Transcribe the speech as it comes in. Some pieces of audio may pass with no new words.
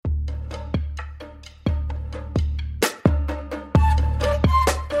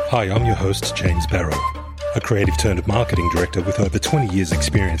Hi, I'm your host, Jane Caro, a creative turned marketing director with over 20 years'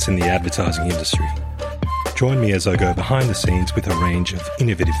 experience in the advertising industry. Join me as I go behind the scenes with a range of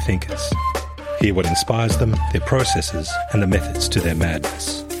innovative thinkers. Hear what inspires them, their processes, and the methods to their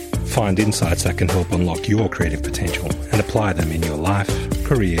madness. Find insights that can help unlock your creative potential and apply them in your life,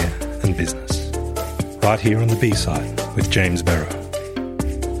 career, and business. Right here on the B-Side with James Barrow.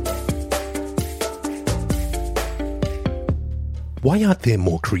 Why aren't there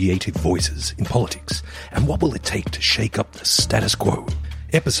more creative voices in politics? And what will it take to shake up the status quo?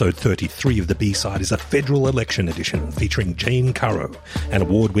 Episode 33 of the B-Side is a federal election edition featuring Jane Caro, an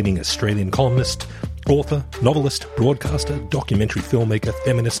award-winning Australian columnist, author, novelist, broadcaster, documentary filmmaker,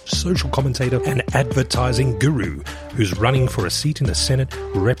 feminist, social commentator, and advertising guru who's running for a seat in the Senate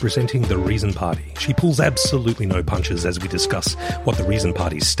representing the Reason Party. She pulls absolutely no punches as we discuss what the Reason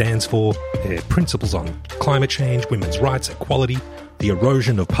Party stands for, their principles on climate change, women's rights, equality, the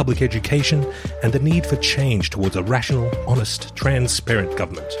erosion of public education, and the need for change towards a rational, honest, transparent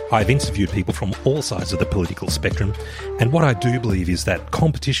government. I've interviewed people from all sides of the political spectrum, and what I do believe is that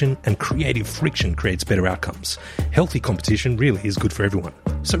competition and creative friction creates better outcomes. Healthy competition really is good for everyone.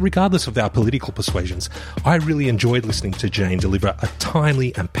 So regardless of our political persuasions, I really enjoyed listening to Jane deliver a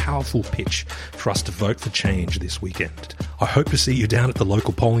timely and powerful pitch for us to vote for change this weekend. I hope to see you down at the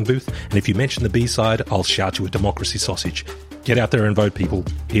local polling booth, and if you mention the B-Side, I'll shout you a democracy sausage. Get out there and vote, people.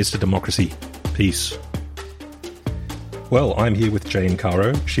 Here's to democracy. Peace. Well, I'm here with Jane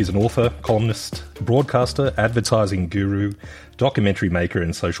Caro. She's an author, columnist, broadcaster, advertising guru, documentary maker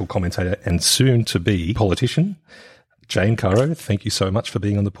and social commentator, and soon-to-be politician. Jane Caro, thank you so much for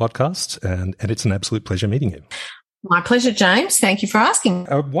being on the podcast, and it's an absolute pleasure meeting you. My pleasure, James. Thank you for asking.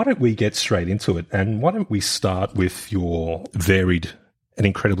 Why don't we get straight into it, and why don't we start with your varied an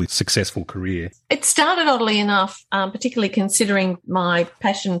incredibly successful career? It started, oddly enough, particularly considering my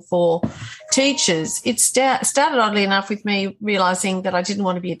passion for teachers, it started, oddly enough, with me realising that I didn't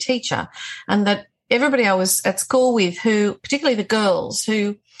want to be a teacher, and that everybody I was at school with, who, particularly the girls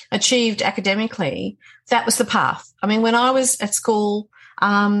who achieved academically, that was the path. I mean, when I was at school,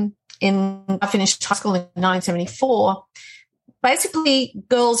 I finished high school in 1974, basically,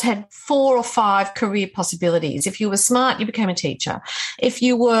 girls had 4 or 5 career possibilities. If you were smart, you became a teacher. If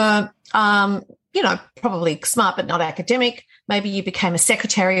you were, probably smart but not academic, maybe you became a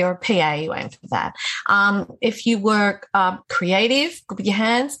secretary or a PA. You aimed for that. If you were creative, good with your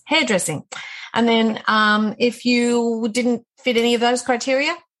hands, hairdressing. And then if you didn't fit any of those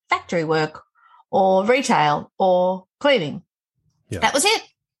criteria, factory work or retail or cleaning. Yeah. That was it.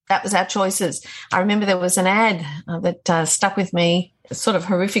 That was our choices. I remember there was an ad that stuck with me sort of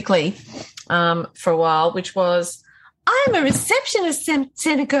horrifically for a while, which was, I'm a receptionist,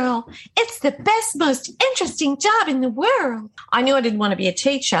 Santa girl. It's the best, most interesting job in the world. I knew I didn't want to be a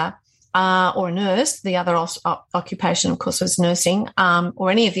teacher or a nurse. The other occupation, of course, was nursing,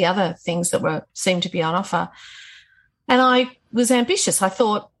 or any of the other things that seemed to be on offer. And I was ambitious. I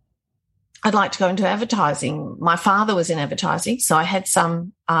thought, I'd like to go into advertising. My father was in advertising, so I had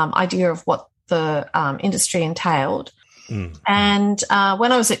some idea of what the industry entailed. Mm. And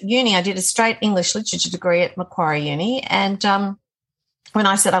when I was at uni, I did a straight English literature degree at Macquarie Uni. And when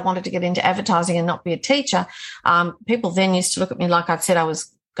I said I wanted to get into advertising and not be a teacher, people then used to look at me like I'd said I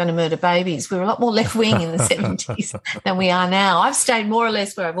was going to murder babies. We were a lot more left-wing in the 70s than we are now. I've stayed more or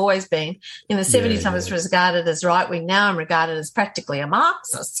less where I've always been. In the 70s, I was regarded as right-wing. Now I'm regarded as practically a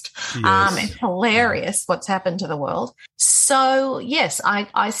Marxist. Yes. It's hilarious what's happened to the world. So, yes,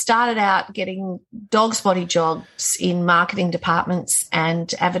 I started out getting dog's body jobs in marketing departments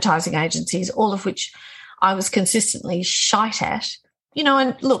and advertising agencies, all of which I was consistently shite at. You know,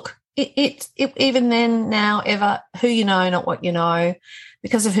 and look, it even then, now, ever, who you know, not what you know.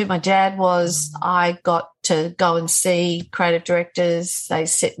 Because of who my dad was, I got to go and see creative directors. They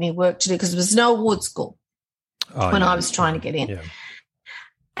set me work to do because there was no award school when I was trying to get in. Yeah.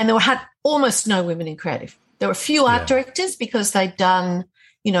 And there had almost no women in creative. There were a few art directors because they'd done,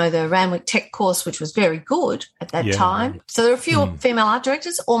 the Randwick Tech course, which was very good at that time. So there were a few female art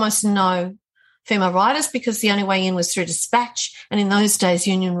directors, almost no female writers because the only way in was through dispatch. And in those days,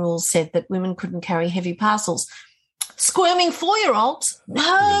 union rules said that women couldn't carry heavy parcels. Squirming 4-year-olds,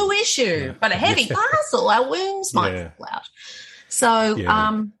 no issue, but a heavy parcel, our wombs might fall out.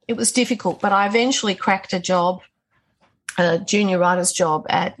 So it was difficult, but I eventually cracked a job, a junior writer's job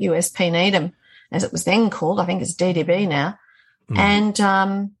at USP Needham, as it was then called. I think it's DDB now. And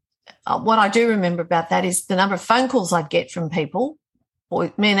what I do remember about that is the number of phone calls I'd get from people,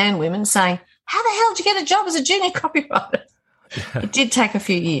 men and women, saying, how the hell did you get a job as a junior copywriter? It did take a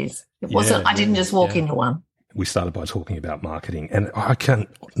few years. It wasn't. I didn't just walk into one. We started by talking about marketing, and I can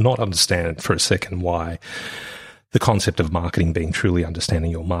not understand for a second why the concept of marketing being truly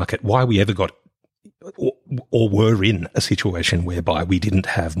understanding your market, why we ever got or were in a situation whereby we didn't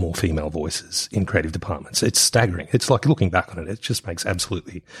have more female voices in creative departments. It's staggering. It's like looking back on it, it just makes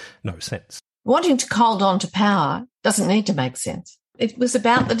absolutely no sense. Wanting to hold on to power doesn't need to make sense. It was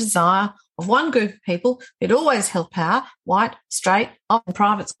about the desire of one group of people who'd always held power, white, straight, often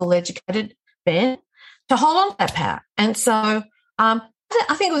private school educated men, to hold on to that power. And so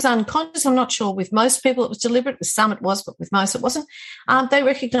I think it was unconscious. I'm not sure with most people it was deliberate. With some it was, but with most it wasn't. They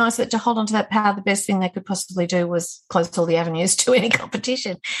recognised that to hold on to that power, the best thing they could possibly do was close all the avenues to any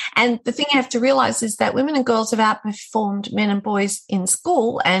competition. And the thing you have to realise is that women and girls have outperformed men and boys in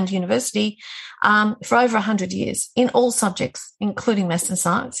school and university for over 100 years in all subjects, including maths and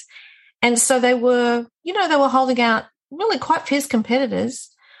science. And so they were holding out really quite fierce competitors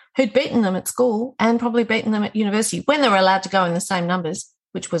who'd beaten them at school and probably beaten them at university when they were allowed to go in the same numbers,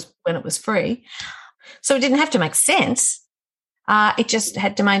 which was when it was free. So it didn't have to make sense. It just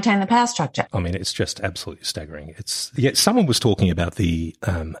had to maintain the power structure. I mean, it's just absolutely staggering. Someone was talking about the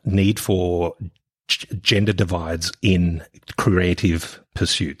need for gender divides in creative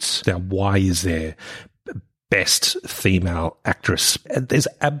pursuits. Now, why is there best female actress? There's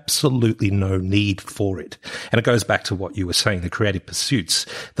absolutely no need for it. And it goes back to what you were saying, the creative pursuits,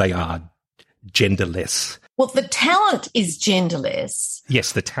 they are genderless. Well, the talent is genderless.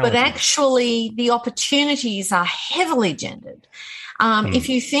 Yes, the talent. But actually the opportunities are heavily gendered. If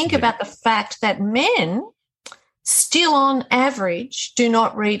you think about the fact that men still on average do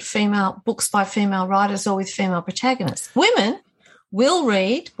not read female books by female writers or with female protagonists. Women will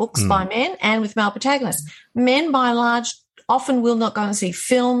read books by men and with male protagonists. Men, by and large, often will not go and see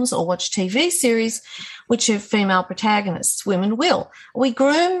films or watch TV series which have female protagonists. Women will. We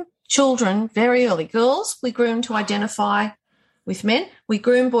groom children very early. Girls, we groom to identify with men. We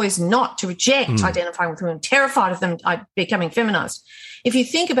groom boys not to reject identifying with women, terrified of them becoming feminized. If you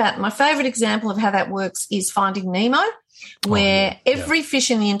think about it, my favourite example of how that works is Finding Nemo, where every fish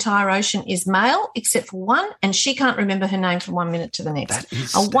in the entire ocean is male except for one, and she can't remember her name from 1 minute to the next. That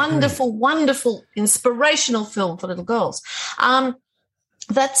is a wonderful, wonderful, inspirational film for little girls.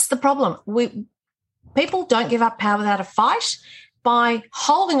 That's the problem. People don't give up power without a fight. By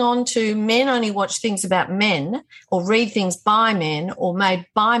holding on to men only watch things about men or read things by men or made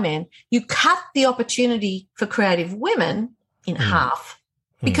by men, you cut the opportunity for creative women in half.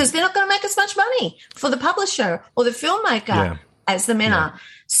 Because they're not going to make as much money for the publisher or the filmmaker as the men are.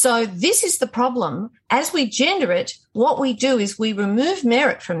 So this is the problem. As we gender it, what we do is we remove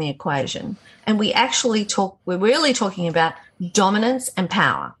merit from the equation and we're really talking about dominance and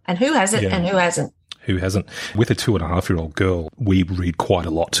power and who has it and who hasn't. Who hasn't? With a 2.5-year-old girl, we read quite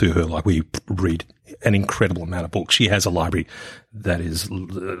a lot to her. Like, we read an incredible amount of books. She has a library that is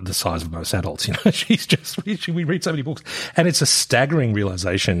the size of most adults. You know, we read so many books. And it's a staggering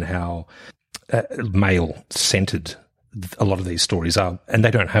realization how male-centered a lot of these stories are, and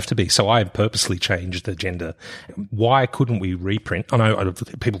they don't have to be. So I purposely changed the gender. Why couldn't we reprint? I know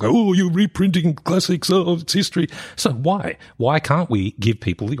people go, oh, you're reprinting classics, oh, it's history. So why? Why can't we give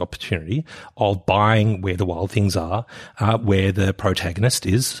people the opportunity of buying Where the Wild Things Are, where the protagonist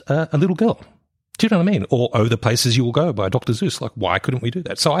is a little girl? Do you know what I mean? Or Oh, the Places You Will Go by Dr. Seuss. Like, why couldn't we do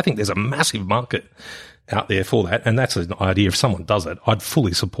that? So I think there's a massive market out there for that, and that's an idea. If someone does it, I'd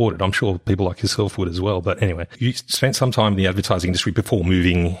fully support it. I'm sure people like yourself would as well. But anyway, you spent some time in the advertising industry before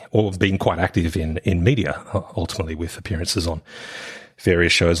moving or being quite active in media, ultimately with appearances on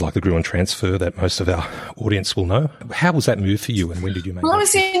various shows like The Gruen Transfer that most of our audience will know. How was that move for you, and when did you make Well, that? I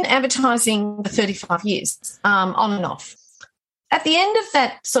was in advertising for 35 years, on and off. At the end of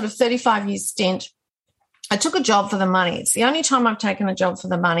that sort of 35-year stint, I took a job for the money. It's the only time I've taken a job for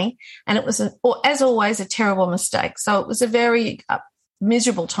the money, and it was, as always, a terrible mistake. So it was a very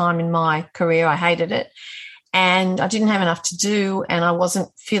miserable time in my career. I hated it, and I didn't have enough to do, and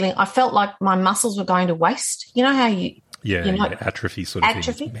I felt like my muscles were going to waste. You know how atrophy sort of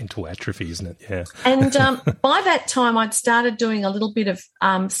thing, mental atrophy, isn't it? Yeah. And by that time, I'd started doing a little bit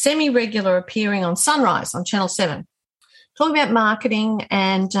of semi-regular appearing on Sunrise on Channel 7. Talking about marketing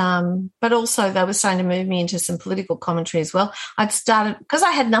but also they were starting to move me into some political commentary as well. I'd started, because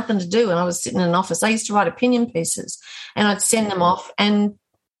I had nothing to do and I was sitting in an office, I used to write opinion pieces and I'd send them off and,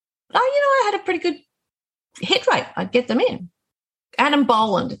 I had a pretty good hit rate. I'd get them in. Adam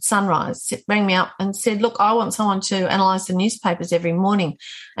Boland at Sunrise rang me up and said, look, I want someone to analyse the newspapers every morning.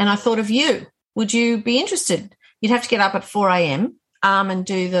 And I thought of you. Would you be interested? You'd have to get up at 4 a.m. And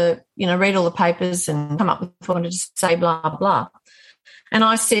do read all the papers and come up with what I wanted to say, blah, blah. And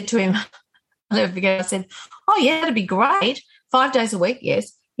I said to him, I'll never forget. I said, "Oh yeah, that'd be great. 5 days a week,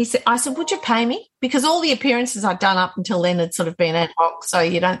 yes." I said, "Would you pay me?" Because all the appearances I'd done up until then had sort of been ad hoc, so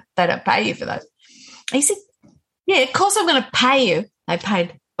they don't pay you for those. He said, "Yeah, of course I'm going to pay you." They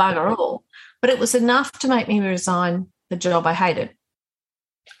paid bugger all, but it was enough to make me resign the job I hated.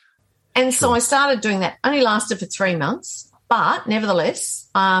 And so I started doing that. Only lasted for 3 months, but nevertheless,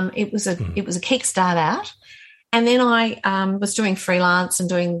 it was a kickstart out. And then I was doing freelance and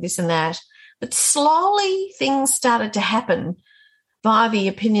doing this and that. But slowly things started to happen via the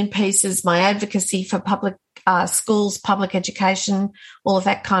opinion pieces, my advocacy for public schools, public education, all of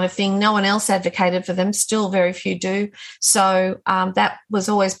that kind of thing. No one else advocated for them. Still very few do. So that was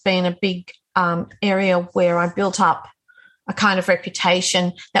always been a big area where I built up a kind of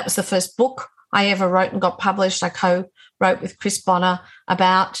reputation. That was the first book I ever wrote and got published. I co-wrote with Chris Bonner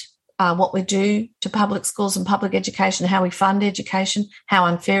about what we do to public schools and public education, how we fund education, how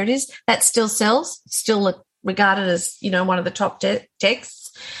unfair it is. That still sells, still regarded as, one of the top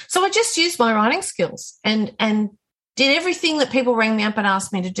texts. So I just used my writing skills and did everything that people rang me up and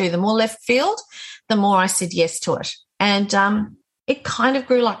asked me to do. The more left field, the more I said yes to it. And it kind of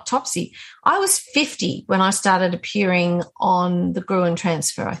grew like topsy. I was 50 when I started appearing on the Gruen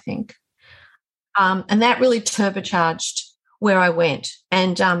Transfer, I think. And that really turbocharged where I went.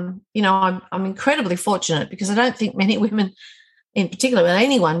 And, I'm incredibly fortunate because I don't think many women, in particular, well,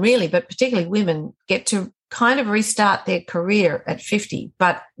 anyone really, but particularly women, get to kind of restart their career at 50.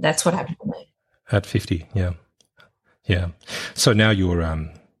 But that's what happened to me. At 50, yeah. Yeah. So now you're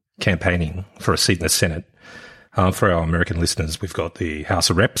campaigning for a seat in the Senate. For our American listeners, we've got the House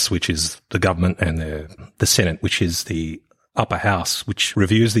of Reps, which is the government, and the Senate, which is the upper house, which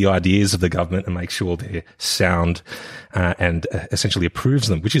reviews the ideas of the government and makes sure they're sound and essentially approves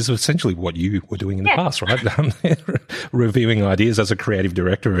them, which is essentially what you were doing in the past, right? Reviewing ideas as a creative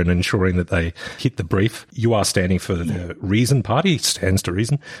director and ensuring that they hit the brief. You are standing for the Reason Party, stands to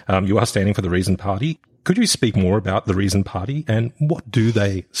reason. You are standing for the Reason Party. Could you speak more about the Reason Party and what do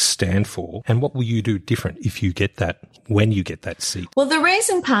they stand for, and what will you do different if you get that, when you get that seat? Well, the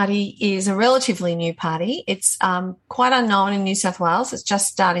Reason Party is a relatively new party. It's quite unknown in New South Wales. It's just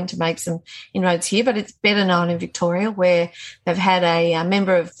starting to make some inroads here, but it's better known in Victoria, where they've had a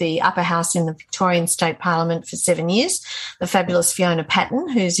member of the upper house in the Victorian State Parliament for 7 years, the fabulous Fiona Patten,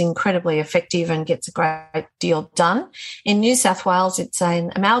 who's incredibly effective and gets a great deal done. In New South Wales, it's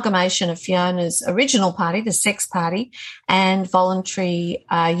an amalgamation of Fiona's original party, the Sex Party, and voluntary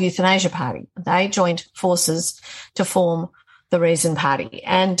euthanasia party. They joined forces to form the Reason Party.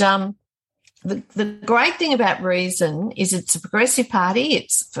 And the great thing about Reason is it's a progressive party.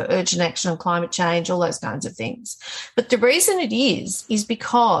 It's for urgent action on climate change, all those kinds of things. But the reason it is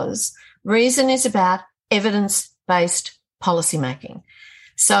because Reason is about evidence-based policymaking.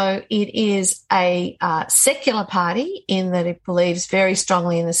 So it is a secular party in that it believes very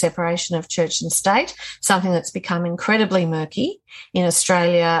strongly in the separation of church and state, something that's become incredibly murky in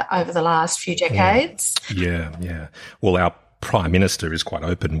Australia over the last few decades. Yeah. Well, our Prime Minister is quite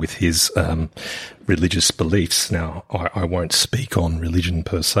open with his religious beliefs. Now, I won't speak on religion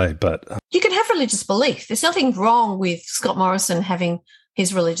per se, but... You can have religious belief. There's nothing wrong with Scott Morrison having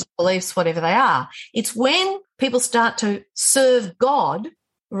his religious beliefs, whatever they are. It's when people start to serve God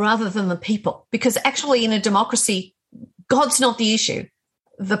rather than the people, because actually in a democracy, God's not the issue.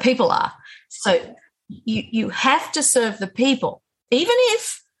 The people are. So you have to serve the people, even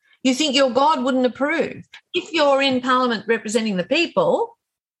if you think your God wouldn't approve. If you're in Parliament representing the people,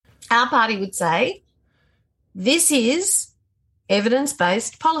 our party would say, this is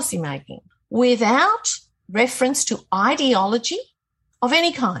evidence-based policymaking without reference to ideology of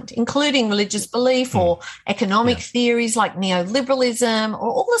any kind, including religious belief or economic theories like neoliberalism or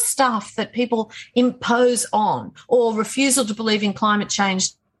all the stuff that people impose on, or refusal to believe in climate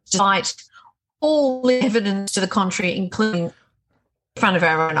change despite all the evidence to the contrary, including in front of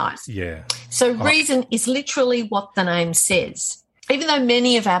our own eyes. Yeah. So Reason is literally what the name says. Even though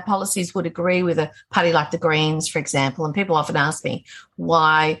many of our policies would agree with a party like the Greens, for example, and people often ask me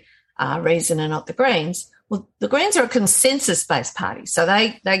why Reason and not the Greens. Well, the Greens are a consensus-based party, so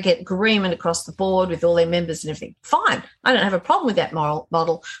they get agreement across the board with all their members and everything. Fine, I don't have a problem with that moral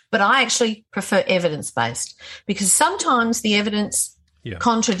model, but I actually prefer evidence-based because sometimes the evidence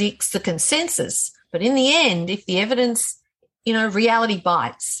contradicts the consensus. But in the end, if the evidence, reality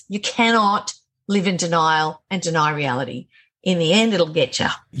bites, you cannot live in denial and deny reality. In the end, it'll get you.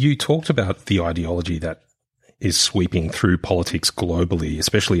 You talked about the ideology that is sweeping through politics globally,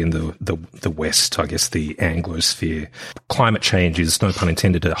 especially in the West, I guess the Anglosphere. Climate change is, no pun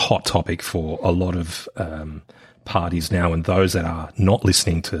intended, a hot topic for a lot of parties now, and those that are not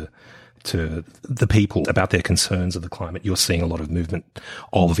listening to to the people about their concerns of the climate, you're seeing a lot of movement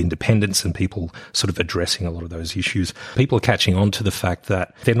of independence and people sort of addressing a lot of those issues. People are catching on to the fact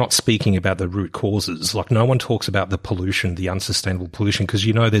that they're not speaking about the root causes. Like, no one talks about the pollution, the unsustainable pollution, because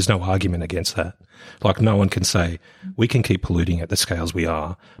there's no argument against that. Like, no one can say, we can keep polluting at the scales we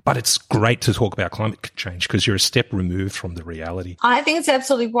are, but it's great to talk about climate change because you're a step removed from the reality. I think it's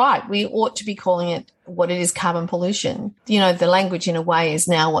absolutely right. We ought to be calling it what it is, carbon pollution. The language in a way is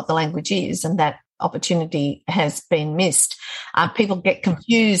now what the language is, and that opportunity has been missed. People get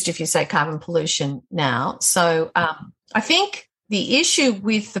confused if you say carbon pollution now. So I think the issue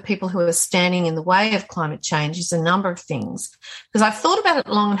with the people who are standing in the way of climate change is a number of things, because I've thought about it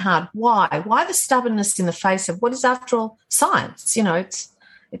long and hard. Why? Why the stubbornness in the face of what is, after all, science?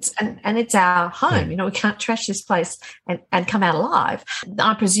 It's our home. We can't trash this place and come out alive.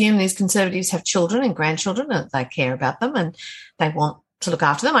 I presume these conservatives have children and grandchildren and they care about them and they want to look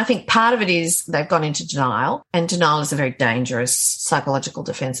after them. I think part of it is they've gone into denial, and denial is a very dangerous psychological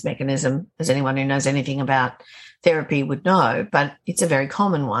defense mechanism, as anyone who knows anything about therapy would know, but it's a very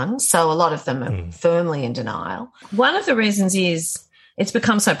common one. So a lot of them are firmly in denial. One of the reasons is it's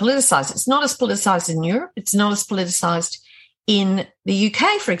become so politicized. It's not as politicized in Europe. It's not as politicized in the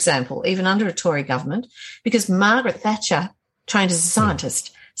UK, for example, even under a Tory government, because Margaret Thatcher trained as a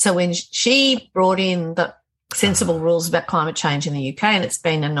scientist. So when she brought in the sensible rules about climate change in the UK, and it's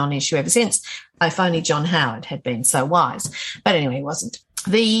been a non-issue ever since, if only John Howard had been so wise. But anyway, he wasn't.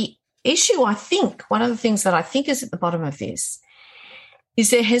 The issue, I think, one of the things that I think is at the bottom of this is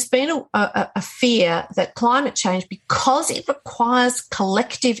there has been a fear that climate change, because it requires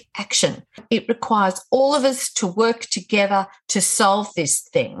collective action, it requires all of us to work together to solve this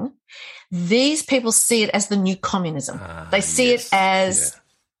thing. These people see it as the new communism. They see it as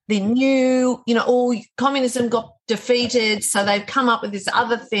the new, communism got defeated, so they've come up with this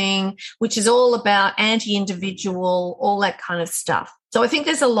other thing, which is all about anti-individual, all that kind of stuff. So I think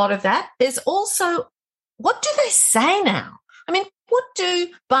there's a lot of that. There's also, what do they say now? I mean, what do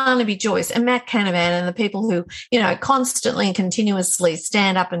Barnaby Joyce and Matt Canavan and the people who, constantly and continuously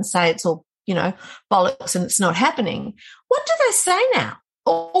stand up and say it's all, bollocks and it's not happening, what do they say now?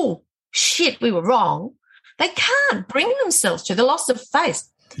 Oh, shit, we were wrong. They can't bring themselves to the loss of faith.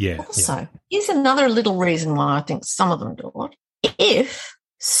 Also, here's another little reason why I think some of them do it. If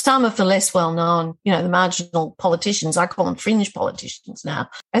some of the less well-known, the marginal politicians, I call them fringe politicians now,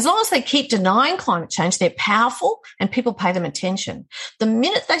 as long as they keep denying climate change, they're powerful and people pay them attention. The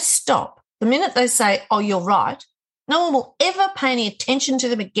minute they stop, the minute they say, oh, you're right, no one will ever pay any attention to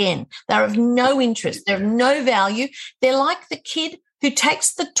them again. They're of no interest. They're of no value. They're like the kid who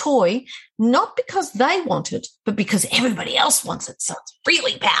takes the toy not because they want it, but because everybody else wants it. So it's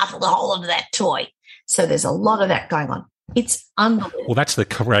really powerful to hold onto that toy. So there's a lot of that going on. It's unbelievable. Well, that's the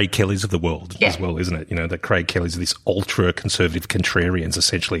Craig Kellys of the world as well, isn't it? The Craig Kellys are these ultra-conservative contrarians,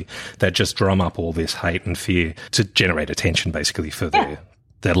 essentially, that just drum up all this hate and fear to generate attention, basically, for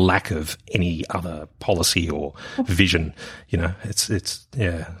their lack of any other policy or vision. It's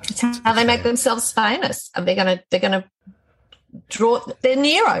how they make themselves famous. And they're going to draw. They're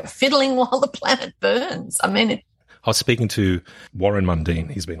Nero, fiddling while the planet burns. I mean, I was speaking to Warren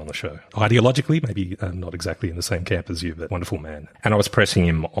Mundine. He's been on the show. Ideologically, maybe not exactly in the same camp as you, but wonderful man. And I was pressing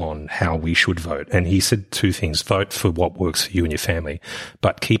him on how we should vote. And he said two things. Vote for what works for you and your family,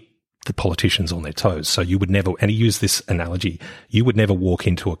 but keep the politicians on their toes. So you would never, and he used this analogy, you would never walk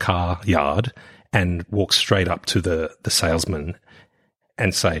into a car yard and walk straight up to the salesman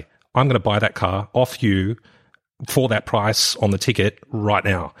and say, I'm going to buy that car off you for that price on the ticket right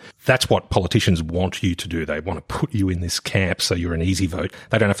now. That's what politicians want you to do. They want to put you in this camp so you're an easy vote.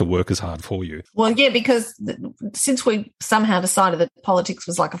 They don't have to work as hard for you. Well, yeah, because since we somehow decided that politics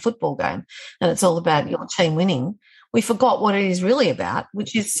was like a football game and it's all about your team winning, we forgot what it is really about,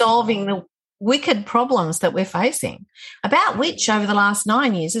 which is solving the wicked problems that we're facing, about which over the last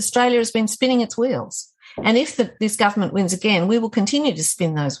 9 years Australia has been spinning its wheels. And if this government wins again, we will continue to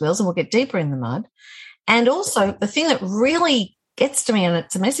spin those wheels and we'll get deeper in the mud. And also the thing that really gets to me, and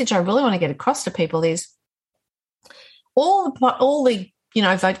it's a message I really want to get across to people, is all the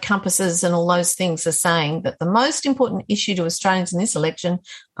vote compasses and all those things are saying that the most important issue to Australians in this election,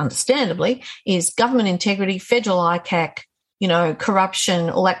 understandably, is government integrity, federal ICAC,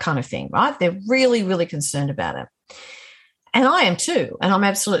 corruption, all that kind of thing, right? They're really, really concerned about it. And I am too, and I'm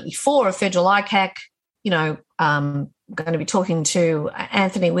absolutely for a federal ICAC. I'm going to be talking to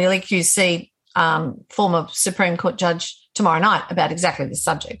Anthony Wheeler, QC, former Supreme Court judge, tomorrow night about exactly this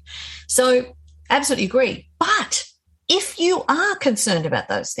subject. So absolutely agree. But if you are concerned about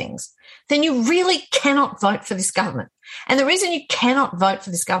those things, then you really cannot vote for this government. And the reason you cannot vote for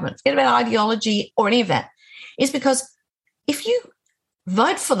this government, forget about ideology or any of that, is because if you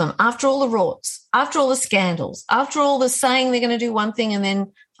vote for them after all the rorts, after all the scandals, after all the saying they're going to do one thing and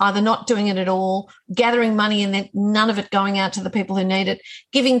then either not doing it at all, gathering money and then none of it going out to the people who need it,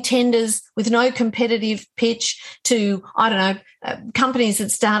 giving tenders with no competitive pitch to, I don't know, companies that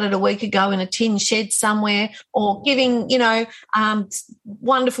started a week ago in a tin shed somewhere, or giving,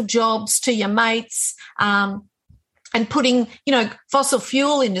 wonderful jobs to your mates, and putting, fossil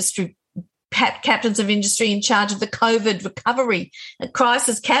fuel industry captains of industry in charge of the COVID recovery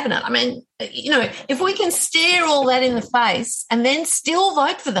crisis cabinet. I mean, if we can stare all that in the face and then still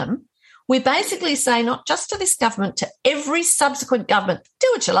vote for them, we basically say not just to this government, to every subsequent government, do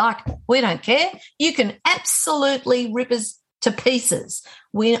what you like. We don't care. You can absolutely rip us to pieces.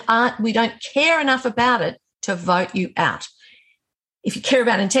 We don't care enough about it to vote you out. If you care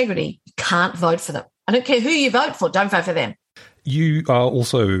about integrity, you can't vote for them. I don't care who you vote for. Don't vote for them. You are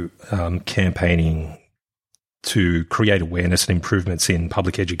also campaigning to create awareness and improvements in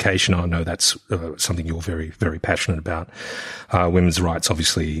public education. I know that's something you're very, very passionate about. Women's rights,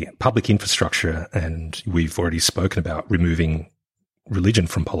 obviously, public infrastructure, and we've already spoken about removing religion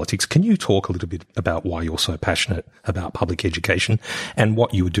from politics. Can you talk a little bit about why you're so passionate about public education and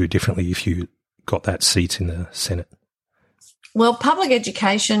what you would do differently if you got that seat in the Senate? Well, public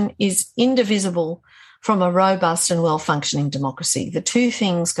education is indivisible from a robust and well-functioning democracy. The two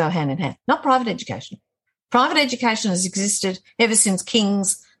things go hand in hand, not private education. Private education has existed ever since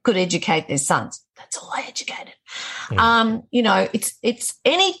kings could educate their sons. That's all they educated. It's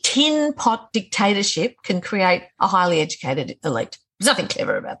any tin pot dictatorship can create a highly educated elite. There's nothing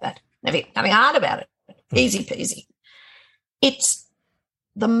clever about that. Nothing hard about it. Easy peasy. It's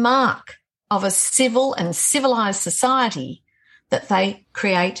the mark of a civil and civilised society that they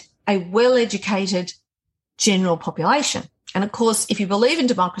create a well-educated general population. And, of course, if you believe in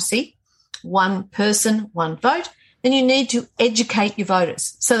democracy, one person, one vote, then you need to educate your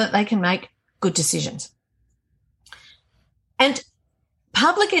voters so that they can make good decisions. And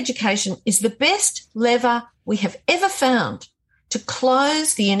public education is the best lever we have ever found to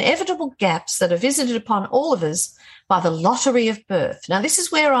close the inevitable gaps that are visited upon all of us by the lottery of birth. Now, this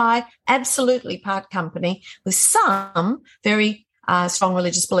is where I absolutely part company with some very strong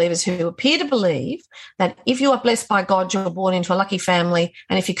religious believers who appear to believe that if you are blessed by God, you're born into a lucky family,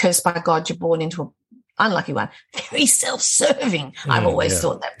 and if you're cursed by God, you're born into an unlucky one. Very self-serving. I've always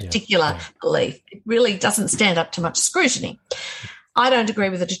thought that particular belief. It really doesn't stand up to much scrutiny. I don't agree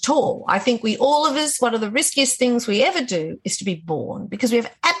with it at all. I think all of us, one of the riskiest things we ever do is to be born, because we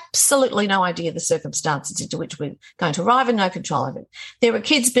have absolutely no idea the circumstances into which we're going to arrive and no control of it. There are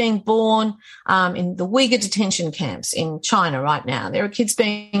kids being born in the Uyghur detention camps in China right now. There are kids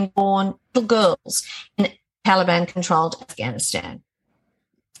being born, little girls, in Taliban-controlled Afghanistan.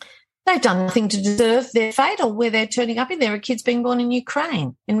 They've done nothing to deserve their fate or where they're turning up in. There are kids being born in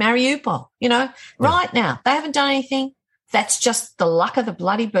Ukraine, in Mariupol, right now. They haven't done anything. That's just the luck of the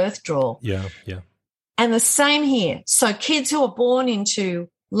bloody birth draw. Yeah. And the same here. So kids who are born into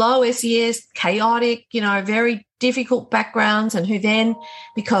low SES, chaotic, very difficult backgrounds, and who then,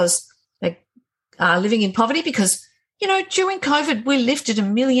 because they are living in poverty, because, during COVID, we lifted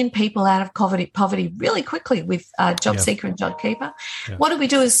 1 million people out of poverty really quickly with JobSeeker and JobKeeper. Yeah. What did we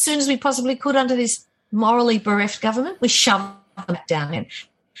do as soon as we possibly could under this morally bereft government? We shoved them down in.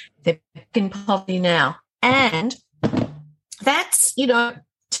 They're back in poverty now. And that's, to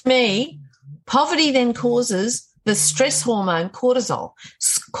me, poverty then causes the stress hormone cortisol.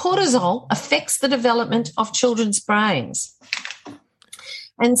 Cortisol affects the development of children's brains.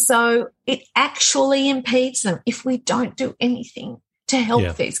 And so it actually impedes them if we don't do anything to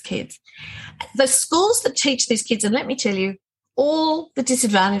help these kids. The schools that teach these kids, and let me tell you, all the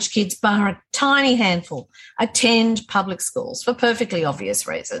disadvantaged kids, bar a tiny handful, attend public schools for perfectly obvious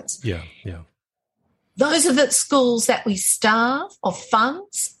reasons. Yeah. Those are the schools that we starve of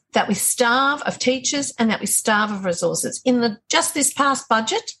funds, that we starve of teachers, and that we starve of resources. In just this past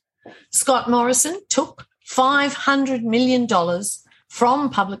budget, Scott Morrison took $500 million from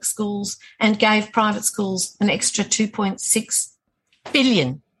public schools and gave private schools an extra $2.6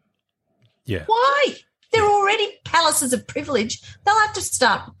 billion. Yeah. Why? They're already palaces of privilege. They'll have to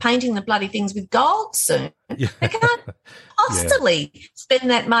start painting the bloody things with gold soon. Yeah. They can't possibly spend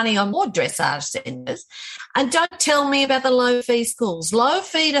that money on more dressage centres. And don't tell me about the low-fee schools. Low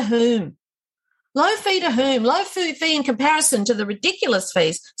fee to whom? Low fee to whom? Low fee in comparison to the ridiculous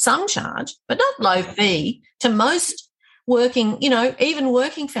fees some charge, but not low fee to most working, even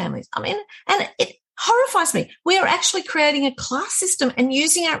working families. I mean, and horrifies me. We are actually creating a class system and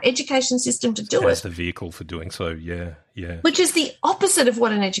using our education system to do it. As the vehicle for doing so, yeah. Which is the opposite of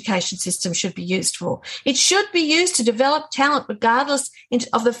what an education system should be used for. It should be used to develop talent regardless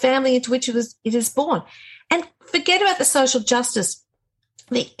of the family into which it is born. And forget about the social justice,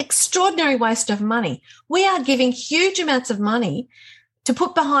 the extraordinary waste of money. We are giving huge amounts of money to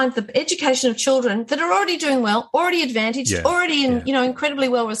put behind the education of children that are already doing well, already advantaged, already in incredibly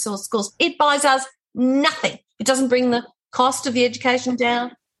well-resourced schools. It buys us nothing. It doesn't bring the cost of the education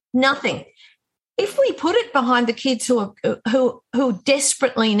down. Nothing. If we put it behind the kids who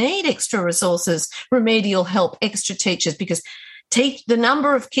desperately need extra resources, remedial help, extra teachers, because the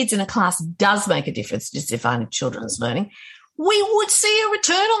number of kids in a class does make a difference to disadvantaged children's learning, we would see a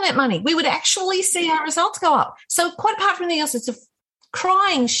return on that money. We would actually see our results go up. So quite apart from anything else, it's a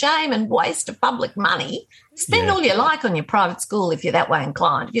crying shame and waste of public money. Spend all you like on your private school if you're that way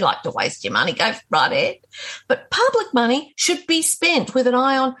inclined. If you like to waste your money, go right ahead. But public money should be spent with an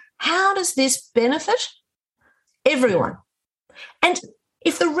eye on how does this benefit everyone? And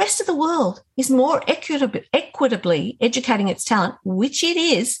if the rest of the world is more equitably educating its talent, which it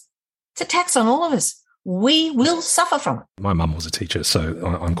is, it's a tax on all of us. We will suffer from it. My mum was a teacher,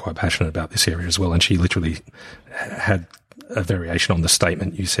 so I'm quite passionate about this area as well, and she literally had a variation on the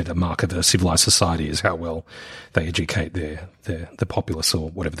statement you said. A mark of a civilized society is how well they educate the populace, or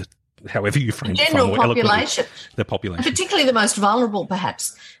whatever, however you frame the general population. The population. Particularly the most vulnerable,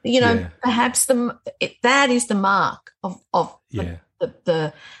 perhaps. Perhaps that is the mark of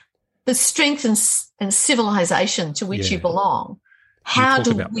the strength and civilization to which you belong. How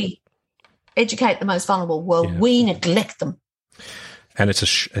do we educate the most vulnerable? Well, we neglect them. And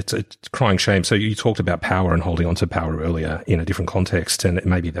it's a crying shame. So you talked about power and holding on to power earlier in a different context, and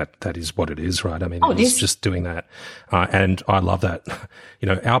maybe that is what it is, right? I mean, it's just doing that. And I love that.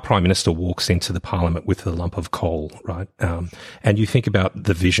 Our Prime Minister walks into the Parliament with a lump of coal, right? And you think about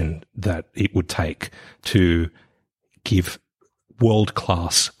the vision that it would take to give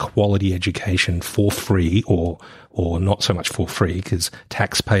world-class quality education for free, or not so much for free, because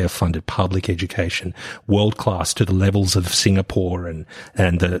taxpayer-funded public education, world-class to the levels of Singapore and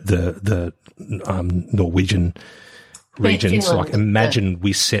the Norwegian regions. Finland. Like, imagine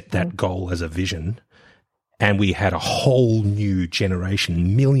we set that goal as a vision, and we had a whole new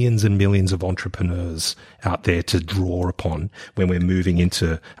generation, millions and millions of entrepreneurs out there to draw upon when we're moving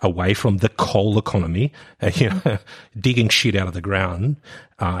away from the coal economy, digging shit out of the ground,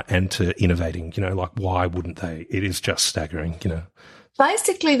 and to innovating. Why wouldn't they? It is just staggering.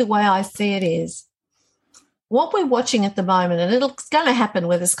 Basically, the way I see it is what we're watching at the moment, and it's going to happen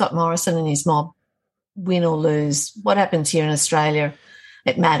whether Scott Morrison and his mob win or lose. What happens here in Australia,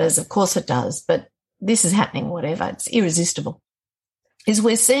 it matters. Of course it does, but this is happening, whatever. It's irresistible. Is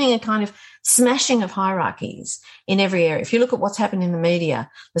we're seeing a kind of smashing of hierarchies in every area. If you look at what's happened in the media,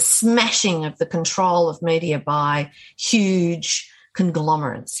 the smashing of the control of media by huge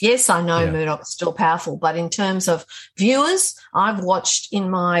conglomerates. Yes, I know Murdoch's still powerful, but in terms of viewers, I've watched in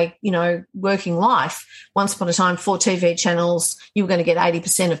my, working life, once upon a time, 4 TV channels, you were going to get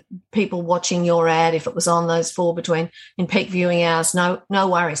 80% of people watching your ad if it was on those 4 in peak viewing hours. No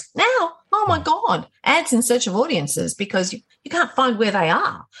worries. Now, oh my God, ads in search of audiences because you can't find where they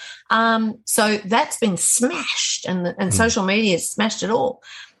are. So that's been smashed, and social media has smashed it all.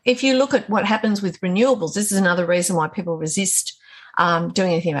 If you look at what happens with renewables, this is another reason why people resist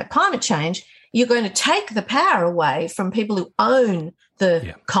doing anything about climate change. You're going to take the power away from people who own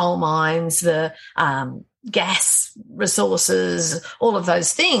the coal mines, the gas resources, all of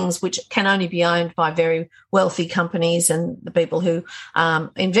those things, which can only be owned by very wealthy companies and the people who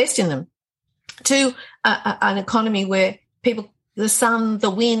invest in them, to an economy where people, the sun, the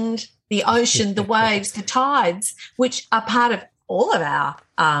wind, the ocean, the waves, the tides, which are part of all of our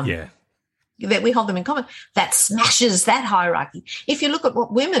that we hold them in common, that smashes that hierarchy. If you look at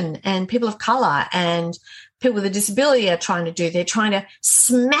what women and people of colour and people with a disability are trying to do, they're trying to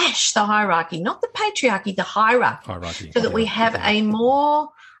smash the hierarchy, not the patriarchy, the hierarchy, so that we have a more,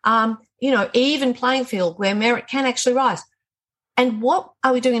 even playing field where merit can actually rise. And what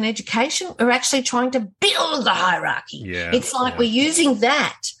are we doing in education? We're actually trying to build the hierarchy. Yeah, it's like we're using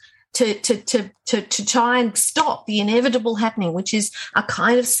that to try and stop the inevitable happening, which is a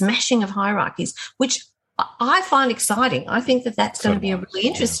kind of smashing of hierarchies, which I find exciting. I think that's going to be a really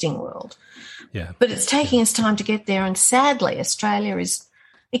interesting world. Yeah. But it's taking us time to get there, and sadly, Australia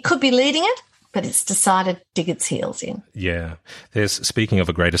it could be leading it, but it's decided to dig its heels in. Yeah. Speaking of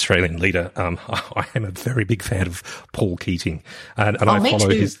a great Australian leader, I am a very big fan of Paul Keating. And I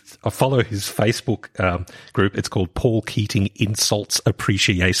follow his Facebook group. It's called Paul Keating Insults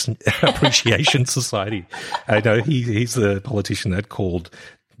Appreciation Society. I know he's the politician that called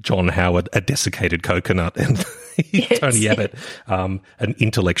John Howard a desiccated coconut, and Tony Abbott an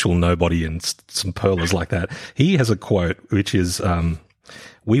intellectual nobody, and some pearlers like that. He has a quote which is,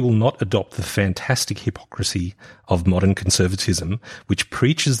 "We will not adopt the fantastic hypocrisy of modern conservatism, which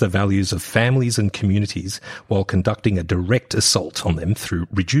preaches the values of families and communities while conducting a direct assault on them through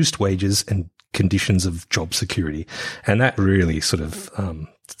reduced wages and conditions of job security." And that really sort of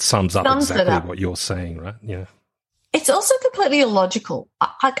sums up exactly what you're saying, right? Yeah. It's also completely illogical.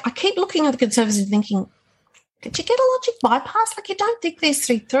 I keep looking at the Conservatives and thinking, did you get a logic bypass? Like, you don't think these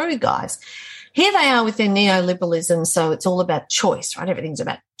through, guys. Here they are with their neoliberalism, so it's all about choice, right? Everything's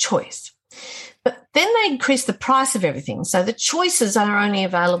about choice. But then they increase the price of everything, so the choices are only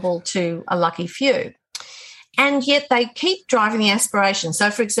available to a lucky few. And yet they keep driving the aspiration. So,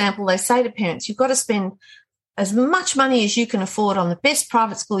 for example, they say to parents, you've got to spend as much money as you can afford on the best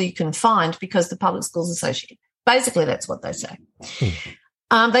private school you can find because the public schools are so shit. Basically, that's what they say.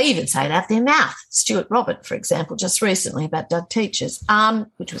 They even say it out their mouth. Stuart Robert, for example, just recently about dud teachers,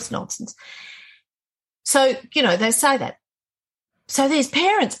 which was nonsense. So, they say that. So these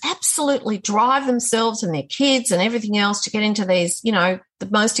parents absolutely drive themselves and their kids and everything else to get into these, the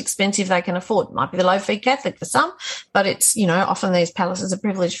most expensive they can afford. It might be the low-fee Catholic for some, but it's, often these palaces of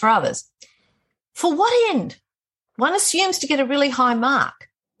privilege for others. For what end? One assumes to get a really high mark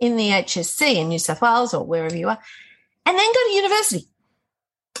in the HSC in New South Wales or wherever you are, and then go to university.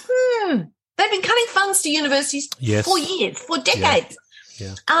 They've been cutting funds to universities for years, for decades.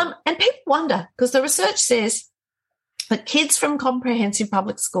 Yeah. And people wonder, because the research says that kids from comprehensive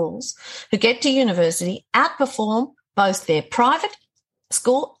public schools who get to university outperform both their private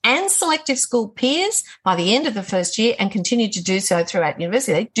school and selective school peers by the end of the first year and continue to do so throughout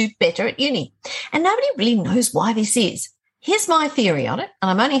university. They do better at uni. And nobody really knows why this is. Here's my theory on it, and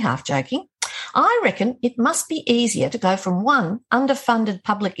I'm only half joking. I reckon it must be easier to go from one underfunded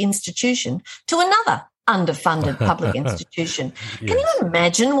public institution to another underfunded public institution. Yes. Can you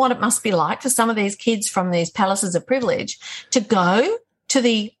imagine what it must be like for some of these kids from these palaces of privilege to go to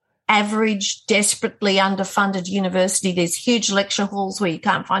the average, desperately underfunded university, these huge lecture halls where you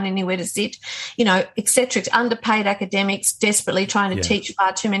can't find anywhere to sit, et cetera, underpaid academics desperately trying to teach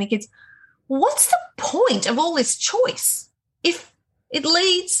far too many kids? What's the point of all this choice if it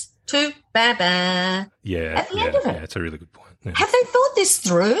leads to baba at the end of it? Yeah, it's a really good point. Yeah. Have they thought this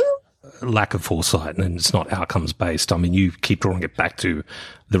through? Lack of foresight, and it's not outcomes based. I mean, you keep drawing it back to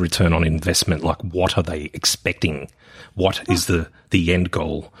the return on investment. Like, what are they expecting? What is the end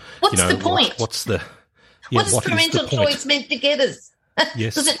goal? What's the point? What's the what is parental choice meant to get us?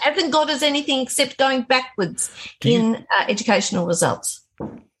 Yes. Because it hasn't got us anything except going backwards in educational results.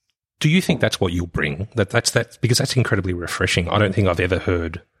 Do you think that's what you'll bring? That's because that's incredibly refreshing. I don't think I've ever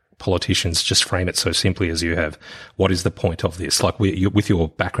heard politicians just frame it so simply as you have. What is the point of this? Like, with your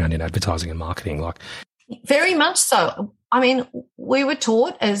background in advertising and marketing, like. Very much so. I mean, we were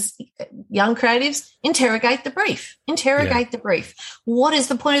taught as young creatives, interrogate the brief. The brief. What is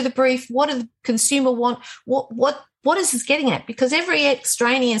the point of the brief? What does the consumer want? What is this getting at? Because every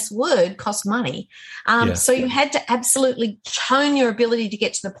extraneous word cost money. So you had to absolutely hone your ability to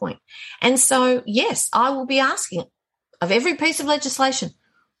get to the point. And so, yes, I will be asking of every piece of legislation,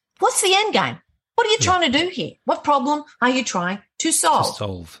 what's the end game? What are you trying to do here? What problem are you trying to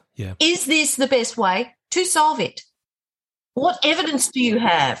solve? Is this the best way to solve it? What evidence do you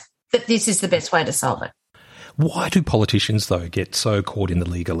have that this is the best way to solve it? Why do politicians, though, get so caught in the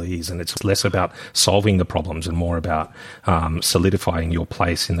legalese, and it's less about solving the problems and more about solidifying your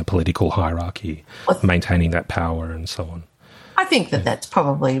place in the political hierarchy, maintaining that power and so on? I think that's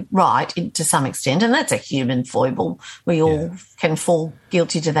probably right to some extent, and that's a human foible. We all can fall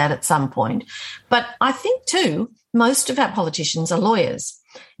guilty to that at some point. But I think, too, most of our politicians are lawyers.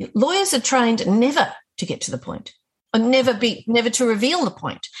 Lawyers are trained never to get to the point, or never to reveal the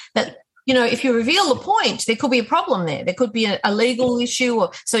point. That, if you reveal the point, there could be a problem there. There could be a legal issue.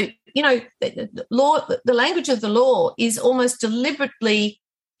 The language of the law is almost deliberately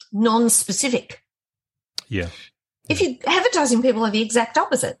non-specific. Yeah. If you're advertising, people are the exact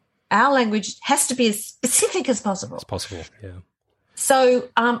opposite. Our language has to be as specific as possible. As possible, yeah. So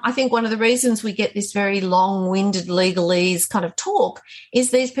I think one of the reasons we get this very long-winded legalese kind of talk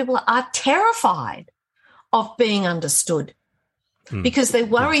is these people are terrified of being understood because they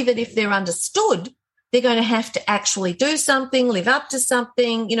worry that if they're understood, they're going to have to actually do something, live up to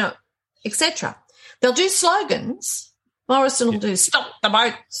something, etc. They'll do slogans. Morrison will do "Stop the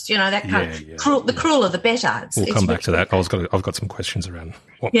boats," that kind of the crueler the better. We'll come back to that. I've got some questions around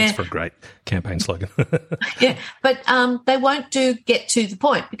what makes for a great campaign slogan. But they won't get to the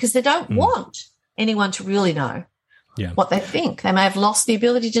point because they don't want anyone to really know what they think. They may have lost the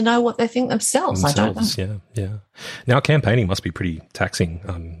ability to know what they think themselves. I don't know. Yeah. Now, campaigning must be pretty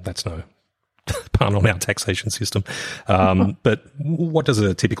taxing. That's no pun on our taxation system. But what does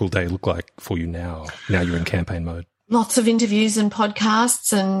a typical day look like for you now? Now you're in campaign mode. Lots of interviews and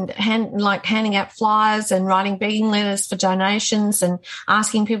podcasts and handing out flyers and writing begging letters for donations and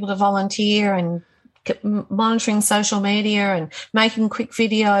asking people to volunteer and monitoring social media and making quick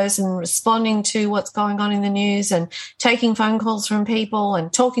videos and responding to what's going on in the news and taking phone calls from people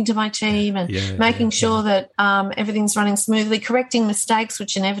and talking to my team and making sure that everything's running smoothly, correcting mistakes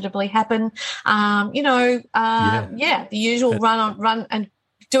which inevitably happen. The usual run and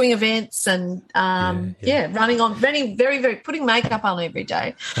doing events and running very, very, putting makeup on every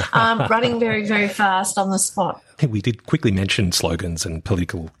day, running very, very fast on the spot. I think we did quickly mention slogans and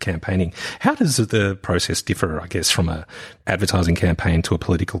political campaigning. How does the process differ, I guess, from a advertising campaign to a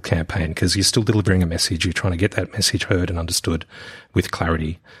political campaign? Because you're still delivering a message. You're trying to get that message heard and understood with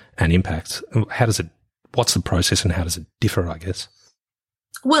clarity and impact. What's the process and how does it differ, I guess?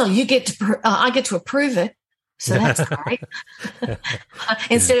 Well, I get to approve it. So that's great.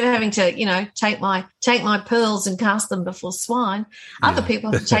 Instead of having to, take my pearls and cast them before swine, other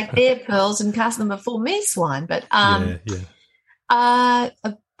people have to take their pearls and cast them before me swine. But I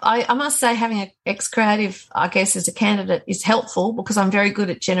must say having an ex-creative, I guess, as a candidate is helpful because I'm very good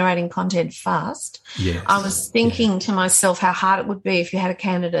at generating content fast. Yes. I was thinking to myself how hard it would be if you had a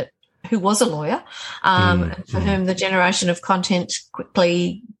candidate who was a lawyer for whom the generation of content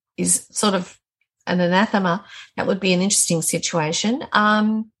quickly is sort of an anathema. That would be an interesting situation.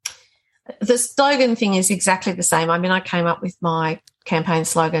 The slogan thing is exactly the same. I mean, I came up with my campaign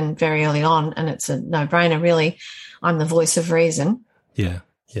slogan very early on, and it's a no-brainer, really. I'm the voice of reason. Yeah.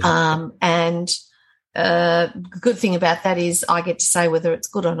 The good thing about that is I get to say whether it's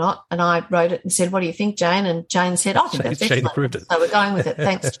good or not. And I wrote it and said, "What do you think, Jane?" And Jane said, "I think that's excellent." Jane approved it. So we're going with it.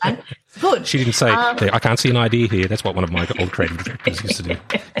 Thanks, Jane. Good. She didn't say, "I can't see an idea here." That's what one of my old creative directors used to do.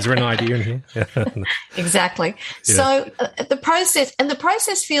 Is there an idea in here? Exactly. Yeah. So the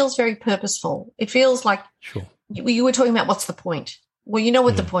process feels very purposeful. It feels like you were talking about what's the point. Well, you know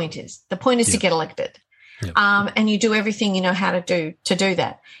what the point is. The point is to get elected. Yeah. And you do everything you know how to do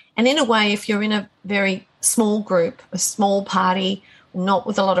that. And in a way, if you're in a very small group, a small party, not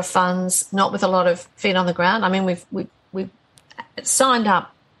with a lot of funds, not with a lot of feet on the ground, I mean, we've signed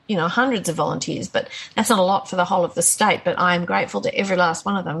up, hundreds of volunteers, but that's not a lot for the whole of the state. But I am grateful to every last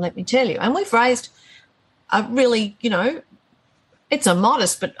one of them, let me tell you. And we've raised a really, it's a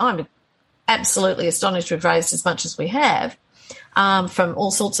modest, but I'm absolutely astonished we've raised as much as we have. From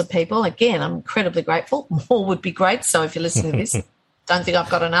all sorts of people. Again, I'm incredibly grateful. More would be great. So if you're listening to this, don't think I've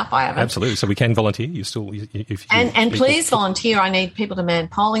got enough. I haven't. Absolutely. So we can volunteer. You still, and please volunteer. I need people to man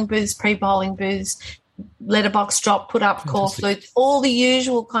polling booths, pre-polling booths, letterbox drop, put up call flutes, all the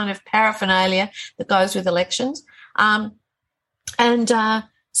usual kind of paraphernalia that goes with elections. So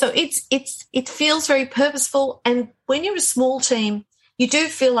it feels very purposeful. And when you're a small team, you do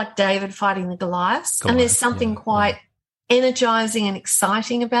feel like David fighting the Goliaths, and there's something quite energizing and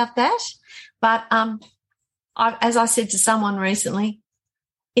exciting about that. But as I said to someone recently,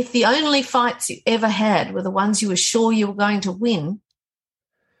 if the only fights you ever had were the ones you were sure you were going to win,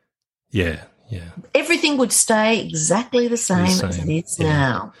 everything would stay exactly the same as it is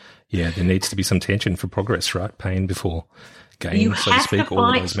now. Yeah, there needs to be some tension for progress, right? Pain before gain, so to speak,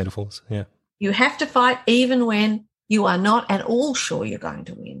 all of those metaphors. Yeah. You have to fight even when you are not at all sure you're going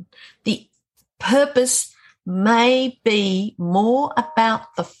to win. The purpose may be more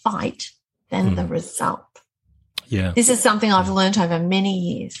about the fight than the result. Yeah. This is something I've learned over many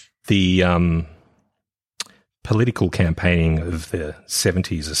years. The political campaigning of the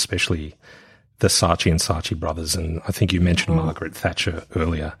 70s, especially the Saatchi and Saatchi brothers, and I think you mentioned Margaret Thatcher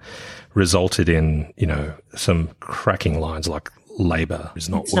earlier, resulted in, some cracking lines like Labor is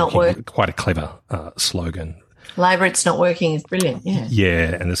not working. Quite a clever slogan. Labor, it's not working is brilliant, yeah.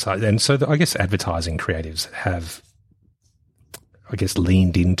 Yeah, and so I guess advertising creatives have,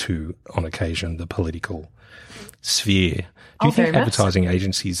 leaned into, on occasion, the political sphere. Do you think advertising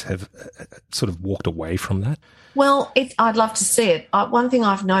agencies have sort of walked away from that? Well, I'd love to see it. One thing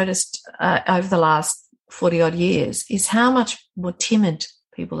I've noticed over the last 40-odd years is how much more timid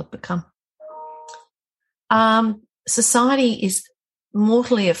people have become. Society is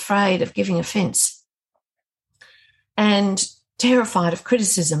mortally afraid of giving offence and terrified of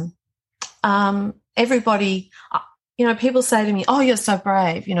criticism everybody, people say to me, oh, you're so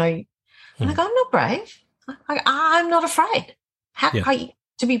brave, And I go, I'm not brave. I'm not afraid.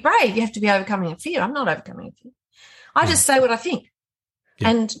 To be brave, you have to be overcoming a fear. I'm not overcoming a fear. I just say what I think. Yeah.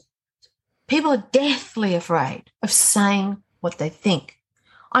 And people are deathly afraid of saying what they think.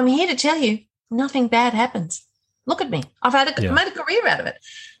 I'm here to tell you nothing bad happens. Look at me. I've made a career out of it.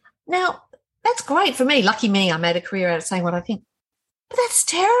 Now, that's great for me. Lucky me, I made a career out of saying what I think. But that's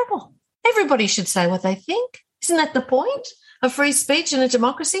terrible. Everybody should say what they think. Isn't that the point of free speech in a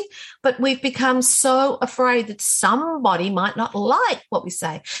democracy? But we've become so afraid that somebody might not like what we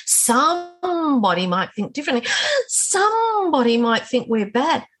say. Somebody might think differently. Somebody might think we're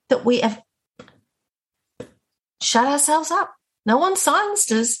bad, that we have shut ourselves up. No one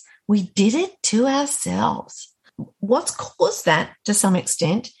silenced us. We did it to ourselves. What's caused that to some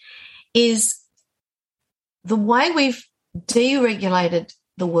extent is the way we've deregulated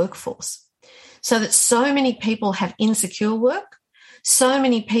the workforce so that so many people have insecure work, so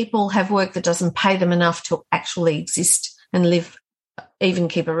many people have work that doesn't pay them enough to actually exist and live, even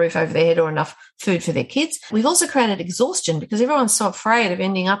keep a roof over their head or enough food for their kids. We've also created exhaustion because everyone's so afraid of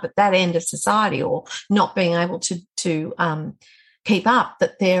ending up at that end of society or not being able to keep up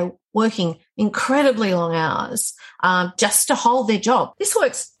that they're working incredibly long hours just to hold their job. This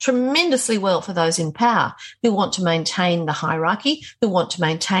works tremendously well for those in power who want to maintain the hierarchy, who want to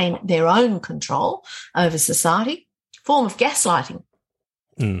maintain their own control over society. Form of gaslighting.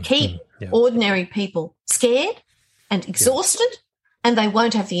 Keep ordinary people scared and exhausted, and they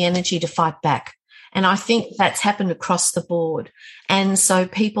won't have the energy to fight back. And I think that's happened across the board. And so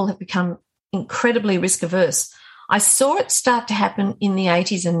people have become incredibly risk averse. I saw it start to happen in the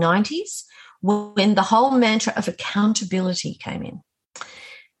 80s and 90s when the whole mantra of accountability came in.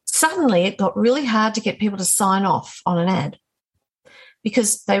 Suddenly it got really hard to get people to sign off on an ad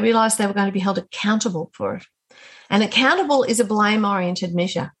because they realised they were going to be held accountable for it. And accountable is a blame-oriented